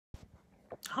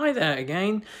Hi there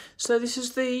again. So this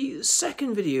is the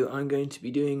second video I'm going to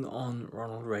be doing on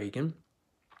Ronald Reagan,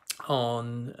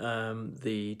 on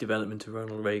the development of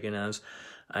Ronald Reagan as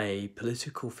a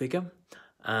political figure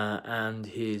and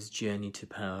his journey to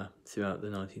power throughout the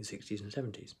 1960s and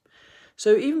 70s.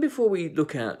 So even before we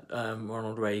look at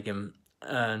Ronald Reagan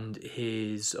and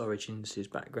his origins, his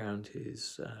background,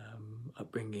 his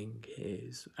upbringing,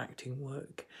 his acting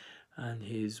work and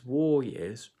his war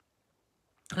years,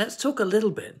 let's talk a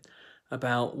little bit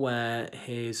about where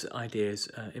his ideas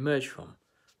emerged from.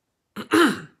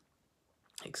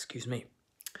 Excuse me.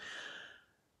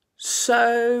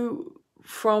 So,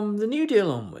 from the New Deal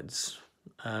onwards,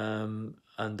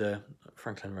 under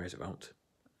Franklin Roosevelt,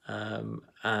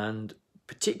 and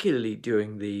particularly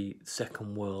during the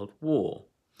Second World War,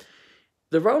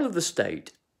 the role of the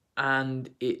state and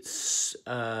its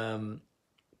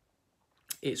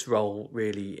role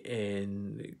really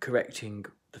in correcting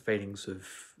the failings of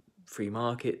free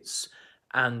markets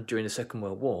and during the Second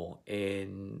World War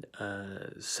in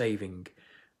saving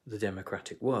the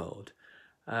democratic world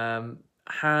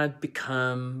had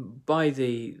become, by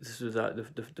the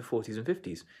 40s and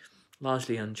 50s,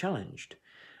 largely unchallenged.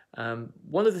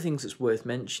 One of the things that's worth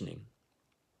mentioning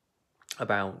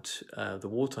about the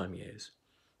wartime years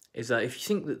is that if you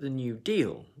think that the New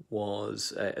Deal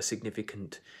was a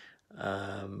significant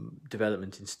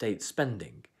development in state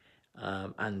spending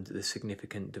and the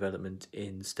significant development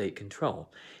in state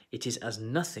control, it is as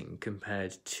nothing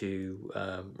compared to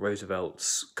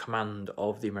Roosevelt's command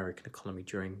of the American economy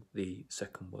during the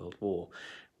Second World War,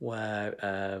 where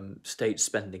state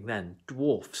spending then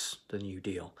dwarfs the New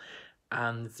Deal,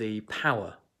 and the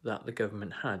power that the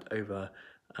government had over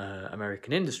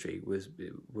American industry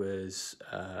was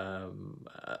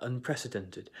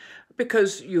unprecedented,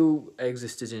 because you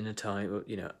existed in a time,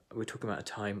 we're talking about a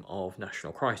time of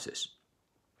national crisis,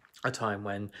 a time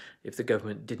when if the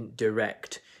government didn't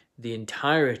direct the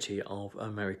entirety of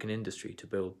American industry to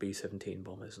build B-17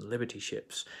 bombers and Liberty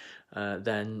ships,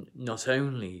 then not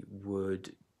only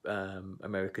would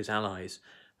America's allies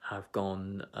have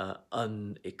gone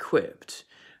unequipped,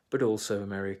 but also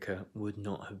America would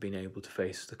not have been able to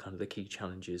face the key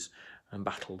challenges and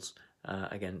battles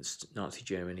against Nazi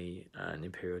Germany and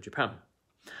Imperial Japan.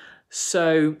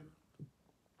 So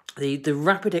the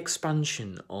rapid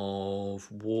expansion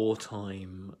of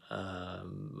wartime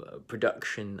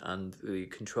production and the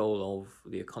control of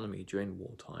the economy during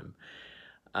wartime,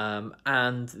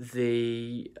 and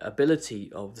the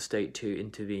ability of the state to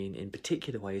intervene in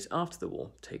particular ways after the war,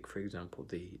 take for example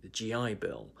the GI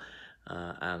Bill,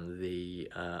 and the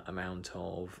amount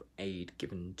of aid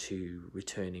given to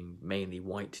returning mainly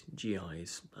white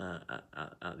GIs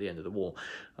at the end of the war,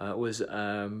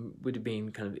 would have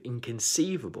been kind of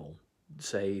inconceivable,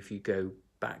 say, if you go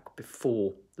back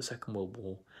before the Second World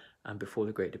War and before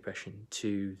the Great Depression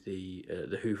to the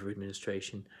Hoover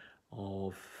administration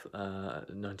of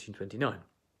 1929.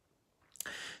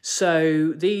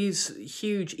 So these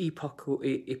huge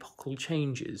epochal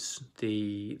changes,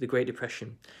 the Great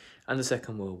Depression and the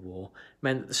Second World War,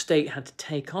 meant that the state had to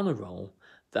take on a role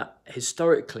that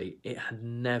historically it had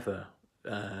never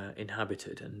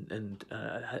inhabited, and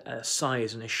a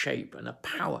size and a shape and a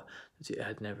power that it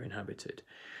had never inhabited.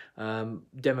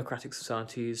 Democratic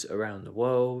societies around the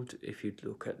world, if you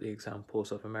look at the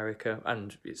examples of America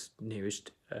and its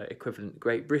nearest equivalent,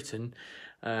 Great Britain,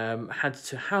 had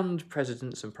to hand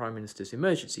presidents and prime ministers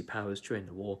emergency powers during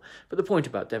the war. But the point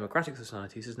about democratic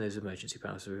societies is those emergency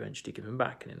powers are eventually given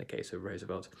back, and in the case of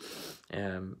Roosevelt,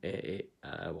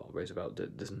 Roosevelt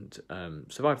doesn't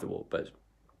survive the war, but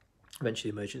eventually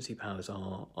emergency powers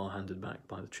are handed back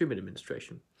by the Truman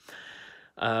administration.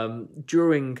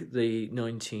 During the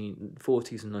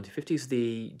 1940s and 1950s,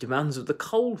 the demands of the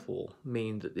Cold War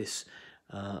mean that this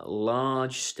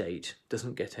large state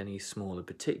doesn't get any smaller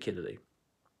particularly,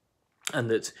 and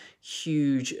that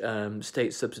huge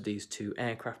state subsidies to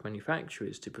aircraft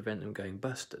manufacturers to prevent them going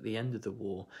bust at the end of the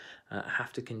war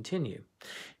have to continue.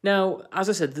 Now, as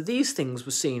I said, these things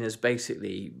were seen as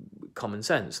basically common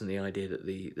sense, and the idea that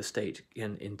the state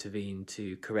can intervene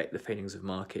to correct the failings of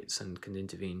markets and can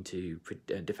intervene to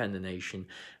defend the nation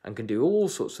and can do all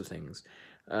sorts of things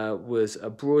was a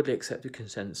broadly accepted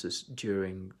consensus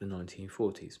during the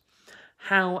 1940s.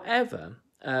 However,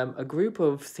 a group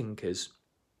of thinkers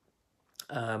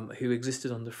who existed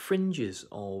on the fringes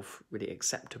of really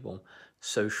acceptable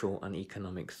social and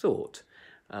economic thought,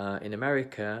 in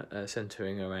America,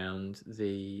 centering around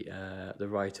the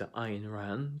writer Ayn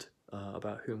Rand,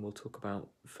 about whom we'll talk about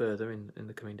further in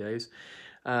the coming days,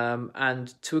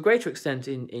 and to a greater extent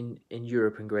in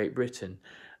Europe and Great Britain,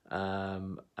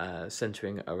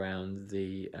 centering around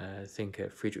the thinker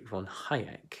Friedrich von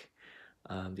Hayek,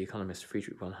 the economist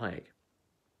Friedrich von Hayek,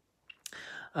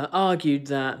 argued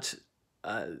that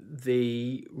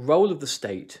the role of the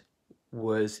state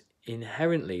was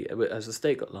inherently, as the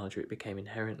state got larger, it became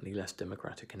inherently less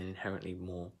democratic and inherently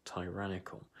more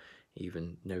tyrannical,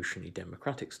 even notionally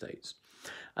democratic states,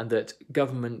 and that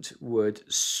government would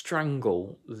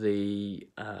strangle the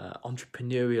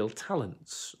entrepreneurial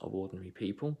talents of ordinary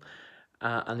people.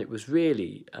 And it was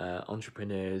really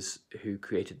entrepreneurs who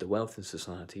created the wealth in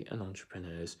society and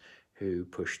entrepreneurs who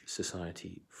pushed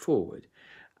society forward.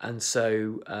 And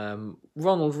so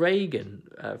Ronald Reagan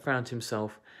found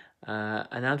himself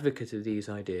an advocate of these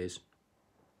ideas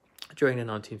during the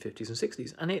 1950s and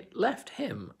 60s, and it left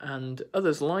him and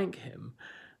others like him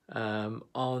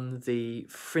on the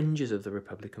fringes of the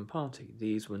Republican Party.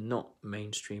 These were not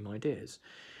mainstream ideas.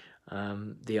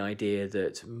 The idea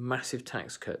that massive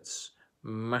tax cuts,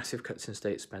 massive cuts in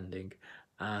state spending,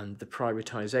 and the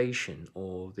privatisation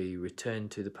or the return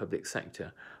to the public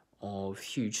sector of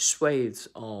huge swathes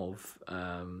of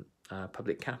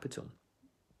public capital,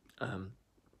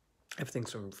 everything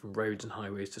from roads and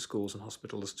highways to schools and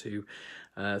hospitals to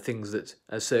things that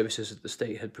services that the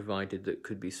state had provided that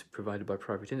could be provided by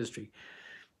private industry.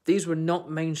 These were not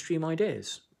mainstream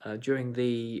ideas. During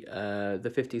the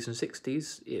 50s and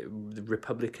 60s, the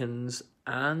Republicans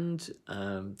and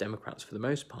Democrats, for the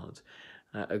most part,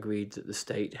 agreed that the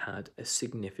state had a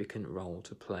significant role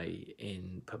to play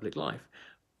in public life.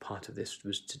 Part of this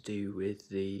was to do with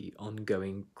the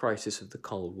ongoing crisis of the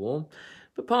Cold War,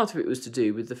 but part of it was to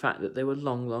do with the fact that there were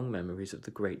long, long memories of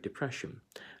the Great Depression,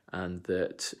 and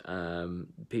that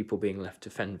people being left to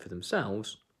fend for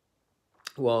themselves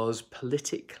was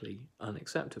politically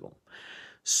unacceptable.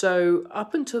 So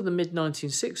up until the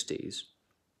mid-1960s,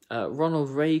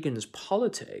 Ronald Reagan's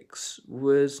politics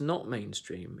was not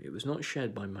mainstream. It was not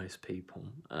shared by most people.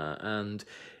 And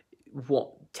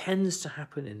what tends to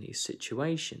happen in these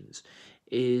situations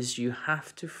is you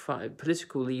have to fight,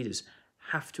 political leaders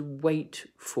have to wait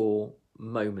for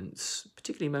moments,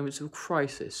 particularly moments of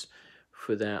crisis,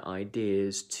 for their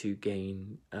ideas to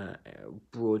gain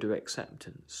broader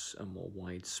acceptance and more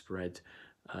widespread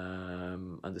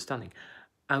understanding.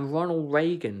 And Ronald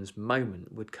Reagan's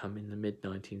moment would come in the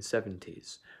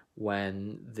mid-1970s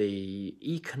when the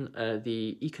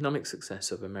economic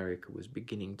success of America was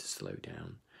beginning to slow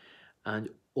down, and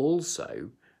also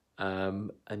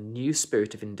a new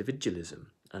spirit of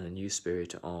individualism and a new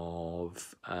spirit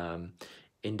of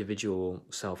individual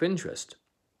self-interest,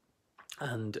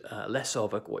 and less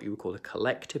of what you would call a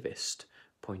collectivist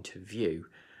point of view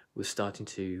was starting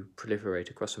to proliferate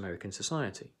across American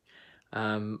society.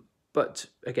 But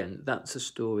again, that's a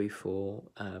story for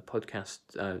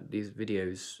these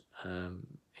videos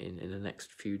in the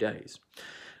next few days.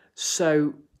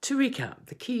 So to recap,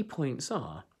 the key points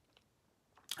are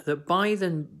that by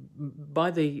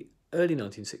the early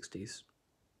 1960s,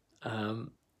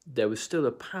 there was still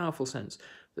a powerful sense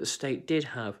that the state did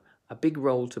have a big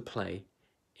role to play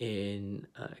in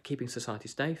keeping society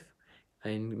safe,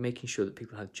 in making sure that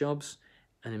people had jobs,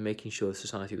 and in making sure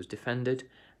society was defended,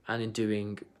 and in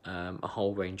doing a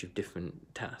whole range of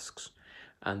different tasks,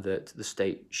 and that the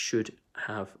state should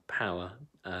have power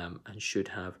and should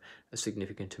have a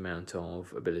significant amount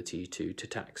of ability to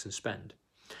tax and spend.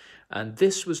 And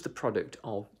this was the product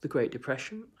of the Great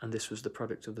Depression, and this was the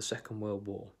product of the Second World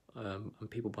War. And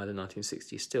people by the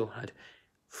 1960s still had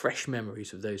fresh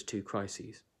memories of those two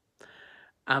crises.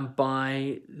 And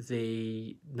by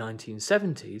the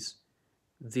 1970s,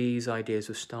 these ideas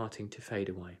were starting to fade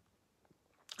away.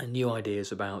 And new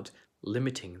ideas about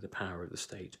limiting the power of the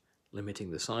state,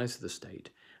 limiting the size of the state,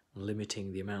 and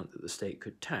limiting the amount that the state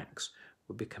could tax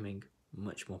were becoming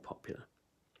much more popular.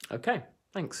 Okay,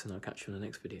 thanks, and I'll catch you in the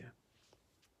next video.